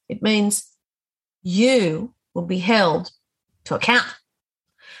measure. It means you will be held to account.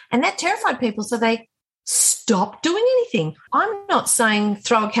 And that terrified people, so they stopped doing anything. I'm not saying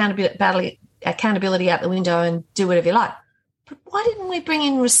throw accountability out the window and do whatever you like. But why didn't we bring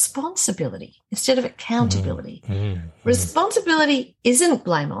in responsibility instead of accountability? Responsibility isn't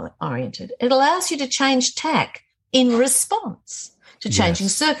blame-oriented. It allows you to change tack in response to changing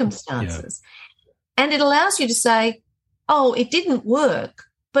circumstances. And it allows you to say, oh, it didn't work,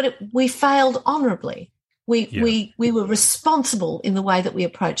 but we failed honourably. We were responsible in the way that we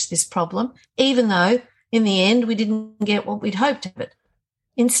approached this problem, even though in the end we didn't get what we'd hoped of it.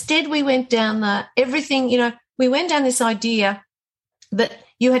 Instead, we went down we went down this idea that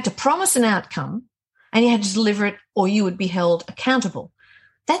you had to promise an outcome and you had to deliver it or you would be held accountable.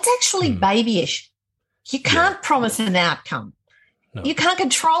 That's actually babyish. You can't promise an outcome. No. You can't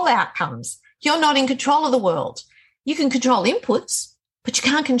control outcomes. You're not in control of the world. You can control inputs, but you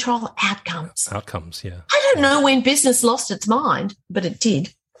can't control outcomes. Outcomes, yeah. I don't know when business lost its mind, but it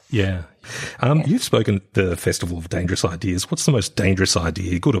did. Yeah. You've spoken at the Festival of Dangerous Ideas. What's the most dangerous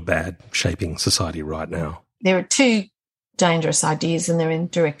idea, good or bad, shaping society right now? There are two dangerous ideas and they're in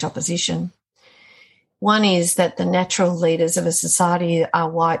direct opposition. One is that the natural leaders of a society are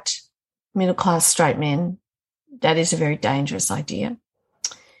white, middle-class, straight men. That is a very dangerous idea.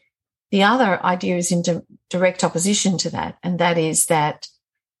 The other idea is in direct opposition to that, and that is that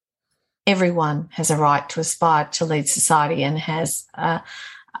everyone has a right to aspire to lead society and has a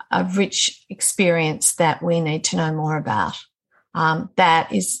rich experience that we need to know more about.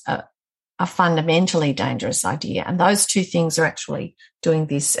 That is a fundamentally dangerous idea, and those two things are actually doing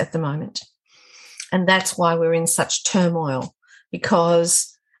this at the moment. And that's why we're in such turmoil,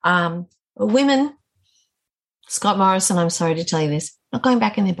 because women, Scott Morrison, I'm sorry to tell you this, not going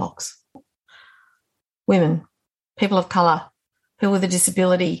back in their box. Women, people of colour, people with a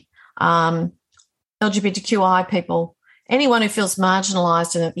disability, LGBTQI people, anyone who feels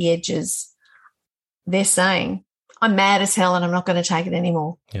marginalised and at the edges, they're saying, I'm mad as hell and I'm not going to take it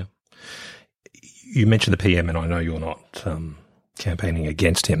anymore. Yeah. You mentioned the PM, and I know you're not campaigning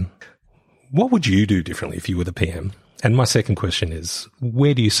against him. What would you do differently if you were the PM? And my second question is,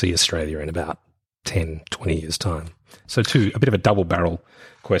 where do you see Australia in about 10, 20 years' time? So a bit of a double-barrel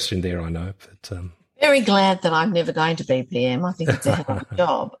question there, I know. But very glad that I'm never going to be PM. I think it's a hell of a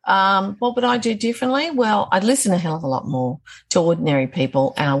job. What would I do differently? Well, I'd listen a hell of a lot more to ordinary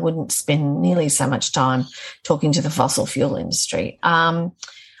people, and I wouldn't spend nearly so much time talking to the fossil fuel industry.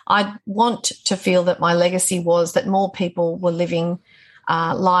 I'd want to feel that my legacy was that more people were living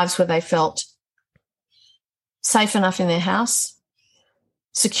lives where they felt safe enough in their house,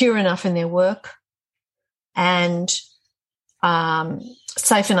 secure enough in their work, and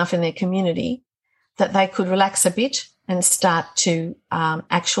safe enough in their community that they could relax a bit and start to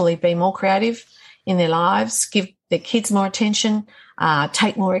actually be more creative in their lives, give their kids more attention,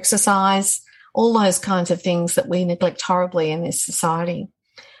 take more exercise, all those kinds of things that we neglect horribly in this society.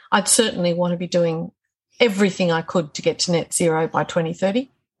 I'd certainly want to be doing everything I could to get to net zero by 2030.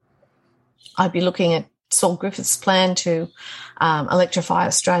 I'd be looking at Saul Griffith's plan to electrify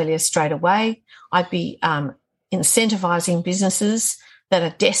Australia straight away. I'd be incentivising businesses that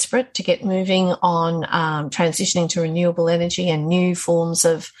are desperate to get moving on transitioning to renewable energy and new forms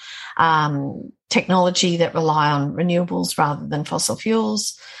of technology that rely on renewables rather than fossil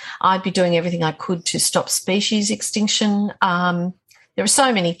fuels. I'd be doing everything I could to stop species extinction. There are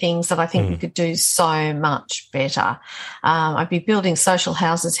so many things that I think we could do so much better. I'd be building social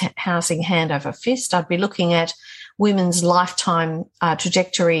housing hand over fist. I'd be looking at women's lifetime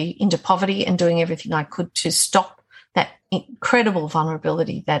trajectory into poverty and doing everything I could to stop that incredible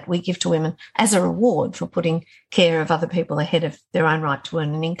vulnerability that we give to women as a reward for putting care of other people ahead of their own right to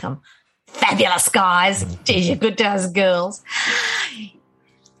earn an income. Fabulous, guys. Geez, you're good to us girls.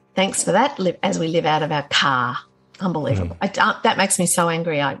 Thanks for that, as we live out of our car. Unbelievable. That makes me so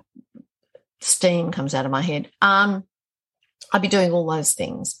angry. Steam comes out of my head. I'd be doing all those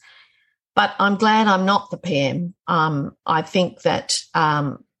things. But I'm glad I'm not the PM. I think that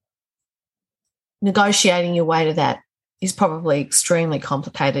negotiating your way to that is probably extremely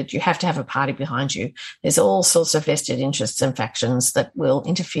complicated. You have to have a party behind you. There's all sorts of vested interests and factions that will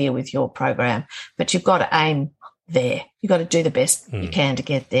interfere with your program, but you've got to aim there. You've got to do the best you can to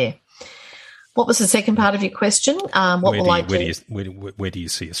get there. What was the second part of your question? Where do you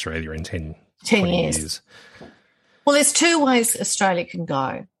see Australia in 10 years? Well, there's two ways Australia can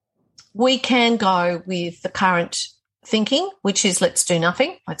go. We can go with the current thinking, which is let's do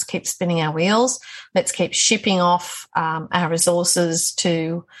nothing. Let's keep spinning our wheels. Let's keep shipping off our resources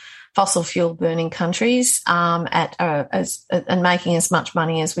to fossil fuel burning countries and making as much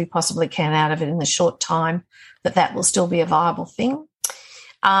money as we possibly can out of it in the short time that will still be a viable thing.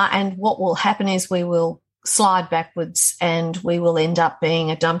 And what will happen is we will slide backwards and we will end up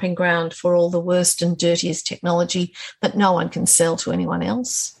being a dumping ground for all the worst and dirtiest technology that no one can sell to anyone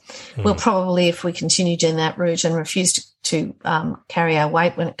else. We'll probably, if we continue down that route and refuse to carry our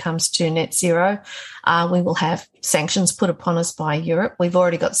weight when it comes to net zero, we will have sanctions put upon us by Europe. We've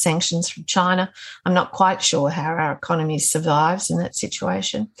already got sanctions from China. I'm not quite sure how our economy survives in that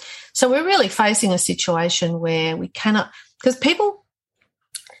situation. So we're really facing a situation where we cannot, because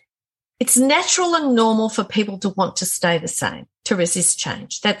it's natural and normal for people to want to stay the same, to resist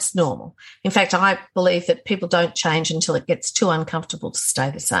change. That's normal. In fact, I believe that people don't change until it gets too uncomfortable to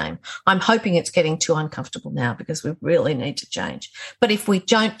stay the same. I'm hoping it's getting too uncomfortable now because we really need to change. But if we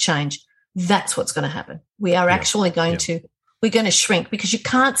don't change, that's what's going to happen. We are actually going to shrink because you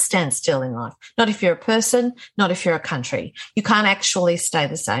can't stand still in life. Not if you're a person, not if you're a country. You can't actually stay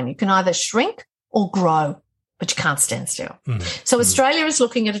the same. You can either shrink or grow, but you can't stand still. So Australia is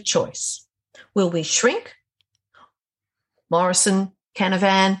looking at a choice. Will we shrink? Morrison,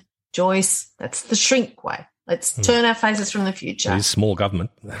 Canavan, Joyce, that's the shrink way. Let's turn our faces from the future. It is small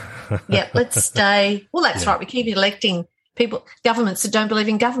government. Let's stay. Well, that's right. We keep electing governments that don't believe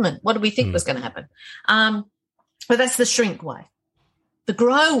in government. What do we think was going to happen? But that's the shrink way. The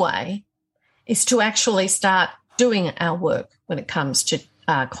grow way is to actually start doing our work when it comes to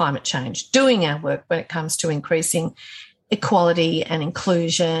climate change, doing our work when it comes to increasing equality and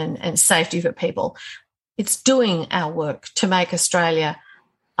inclusion and safety for people. It's doing our work to make Australia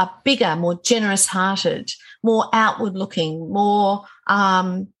a bigger, more generous-hearted, more outward-looking, more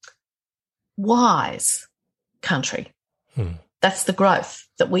wise country. That's the growth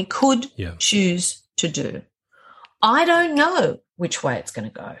that we could choose to do. I don't know which way it's going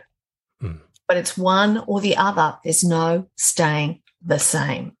to go, but it's one or the other. There's no staying the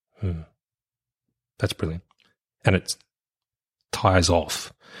same. That's brilliant. And it ties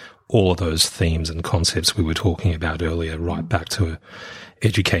off all of those themes and concepts we were talking about earlier, right back to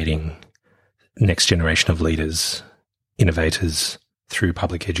educating next generation of leaders, innovators through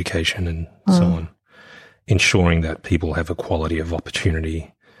public education and so on, ensuring that people have equality of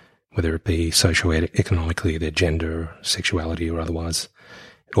opportunity, whether it be socio-economically, their gender, sexuality or otherwise.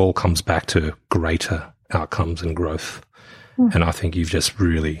 It all comes back to greater outcomes and growth. And I think you've just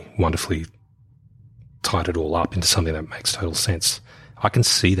really wonderfully tied it all up into something that makes total sense. I can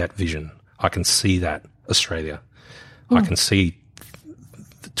see that vision. I can see that Australia. I can see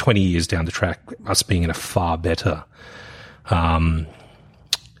 20 years down the track us being in a far better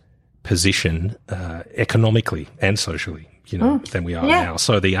position economically and socially, than we are now.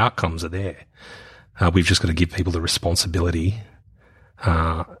 So the outcomes are there. We've just got to give people the responsibility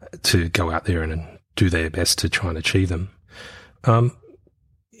to go out there and do their best to try and achieve them.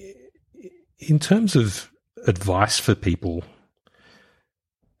 In terms of advice for people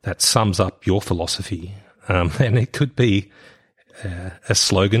that sums up your philosophy, and it could be a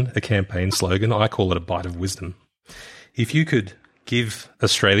slogan, a campaign slogan. I call it a bite of wisdom. If you could give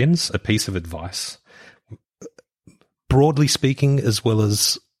Australians a piece of advice, broadly speaking, as well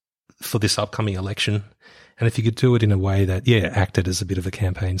as for this upcoming election, and if you could do it in a way that, acted as a bit of a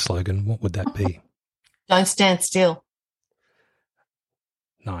campaign slogan, what would that be? Don't stand still.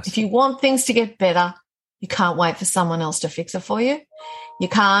 Nice. If you want things to get better, you can't wait for someone else to fix it for you. You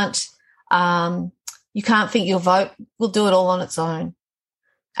can't think your vote will do it all on its own.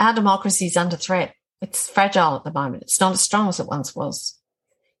 Our democracy is under threat. It's fragile at the moment. It's not as strong as it once was.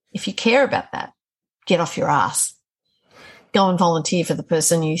 If you care about that, get off your ass. Go and volunteer for the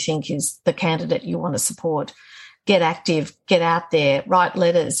person you think is the candidate you want to support. Get active, get out there, write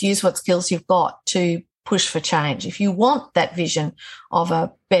letters, use what skills you've got to push for change. If you want that vision of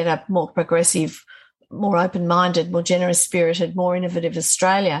a better, more progressive, more open-minded, more generous-spirited, more innovative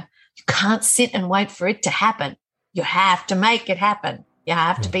Australia, you can't sit and wait for it to happen. You have to make it happen. You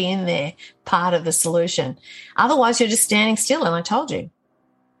have to be in there, part of the solution. Otherwise, you're just standing still, and I told you.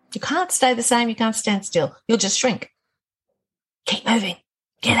 You can't stay the same. You can't stand still. You'll just shrink. Keep moving.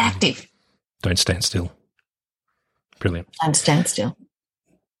 Get active. Don't stand still. Brilliant. Don't stand still.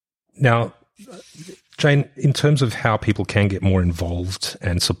 Now, Jane, in terms of how people can get more involved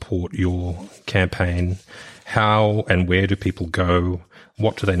and support your campaign, how and where do people go?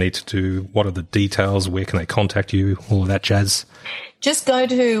 What do they need to do? What are the details? Where can they contact you? All of that jazz. Just go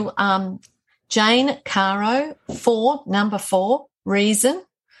to Jane Caro 4 reason.com.au.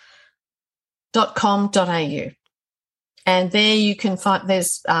 And there you can find,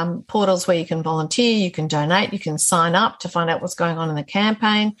 there's portals where you can volunteer, you can donate, you can sign up to find out what's going on in the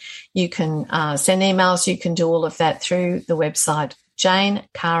campaign. You can send emails, you can do all of that through the website, Jane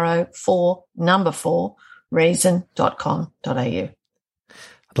Caro 4 reason.com.au.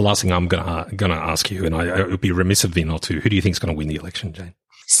 The last thing I'm going to ask you, and it would be remiss of me not to, who do you think is going to win the election, Jane?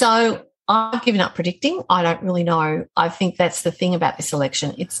 So I've given up predicting. I don't really know. I think that's the thing about this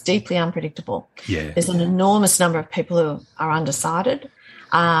election. It's deeply unpredictable. Yeah. There's an enormous number of people who are undecided.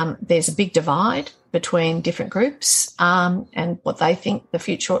 There's a big divide between different groups and what they think the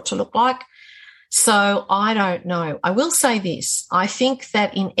future ought to look like. So I don't know. I will say this. I think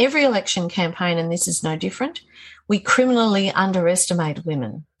that in every election campaign, and this is no different, we criminally underestimate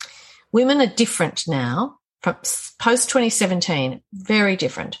women. Women are different now from post-2017, very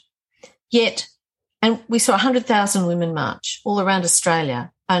different. Yet, and we saw 100,000 women march all around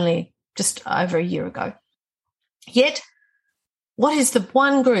Australia only just over a year ago. Yet, what is the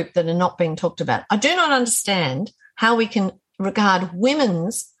one group that are not being talked about? I do not understand how we can regard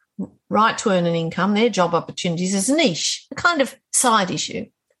women's right to earn an income, their job opportunities, as niche, a kind of side issue.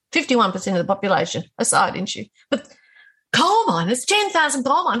 51% of the population, a side issue. But coal miners, 10,000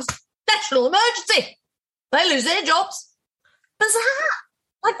 coal miners, national emergency. They lose their jobs. Bizarre.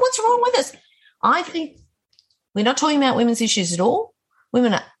 Like, what's wrong with us? I think we're not talking about women's issues at all.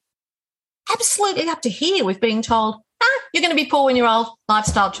 Women are absolutely up to here with being told, you're going to be poor when you're old,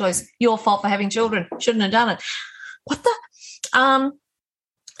 lifestyle choice, your fault for having children, shouldn't have done it. What the?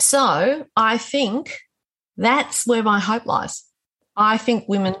 So I think that's where my hope lies. I think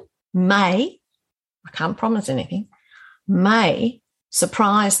women may, I can't promise anything, may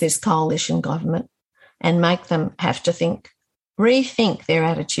surprise this coalition government and make them have to rethink their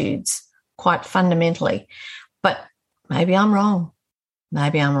attitudes quite fundamentally. But maybe I'm wrong.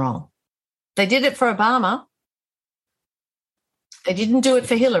 Maybe I'm wrong. They did it for Obama. They didn't do it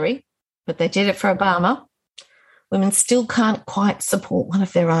for Hillary, but they did it for Obama. Women still can't quite support one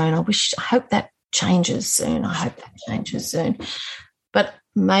of their own. I hope that changes soon. But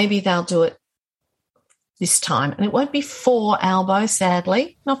maybe they'll do it this time. And it won't be for Albo,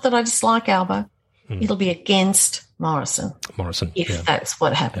 sadly. Not that I dislike Albo. It'll be against Morrison, if that's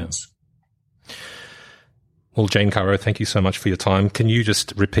what happens. Yeah. Well, Jane Caro, thank you so much for your time. Can you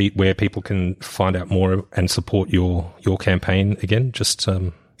just repeat where people can find out more and support your campaign again? Just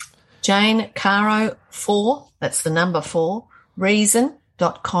Jane Caro 4, that's the number 4,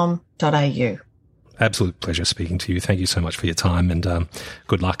 reason.com.au. Absolute pleasure speaking to you. Thank you so much for your time and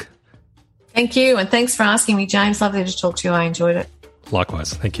good luck. Thank you, and thanks for asking me, James. Lovely to talk to you. I enjoyed it.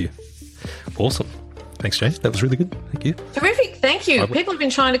 Likewise. Thank you. Awesome. Thanks, Jane. That was really good. Thank you. Terrific. Thank you. People have been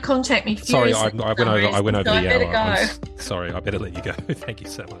trying to contact me. Sorry, I went over so the hour. Go. Sorry, I better let you go. Thank you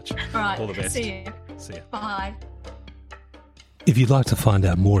so much. All right. All the best. See you. See you. Bye. If you'd like to find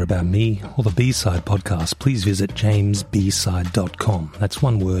out more about me or the B-Side podcast, please visit jamesbside.com. That's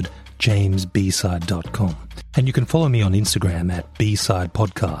one word, jamesbside.com. And you can follow me on Instagram at B-Side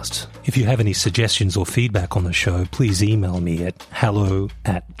Podcast. If you have any suggestions or feedback on the show, please email me at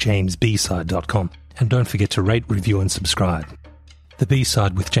hello@jamesbside.com. And don't forget to rate, review and subscribe. The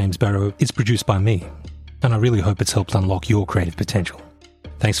B-Side with James Barrow is produced by me, and I really hope it's helped unlock your creative potential.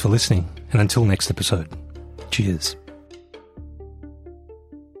 Thanks for listening, and until next episode, cheers.